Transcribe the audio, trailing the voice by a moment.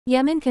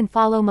Yemen can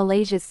follow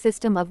Malaysia's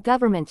system of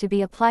government to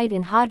be applied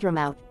in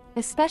Hadramaut,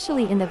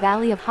 especially in the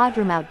Valley of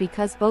Hadramaut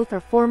because both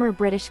are former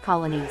British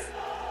colonies.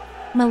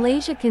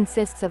 Malaysia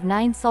consists of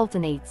 9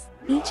 sultanates,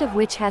 each of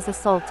which has a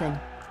sultan.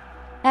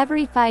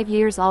 Every 5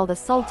 years all the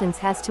sultans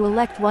has to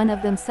elect one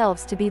of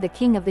themselves to be the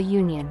king of the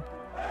union.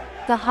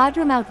 The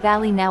Hadramaut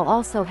Valley now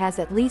also has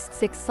at least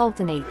 6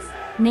 sultanates,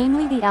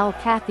 namely the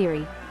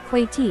Al-Kathiri,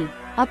 Kuwaiti,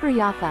 Upper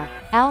Jaffa,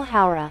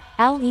 Al-Hawra,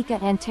 Al-Ika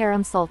and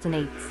Tarim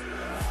sultanates.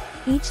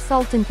 Each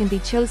sultan can be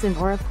chosen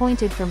or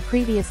appointed from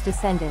previous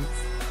descendants.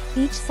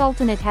 Each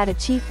sultanate had a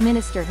chief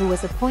minister who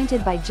was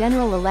appointed by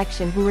general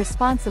election who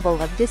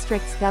responsible of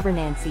districts'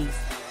 governances.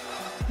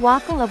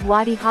 Wakil of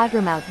Wadi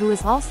Hadramaut who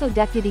is also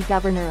deputy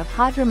governor of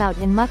Hadramaut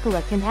in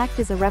Mukalla can act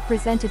as a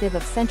representative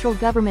of central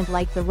government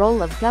like the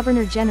role of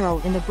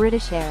governor-general in the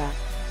British era.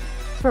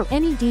 For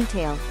any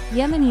detail,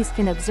 Yemenis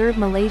can observe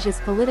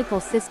Malaysia's political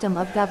system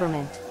of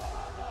government.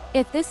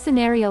 If this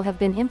scenario have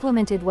been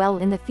implemented well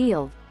in the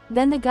field,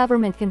 then the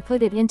government can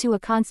put it into a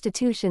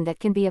constitution that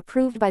can be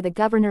approved by the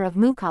governor of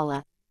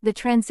Mukalla, the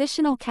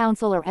Transitional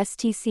Council or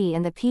STC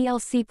and the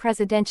PLC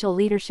Presidential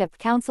Leadership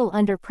Council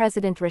under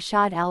President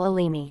Rashad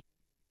Al-Alimi.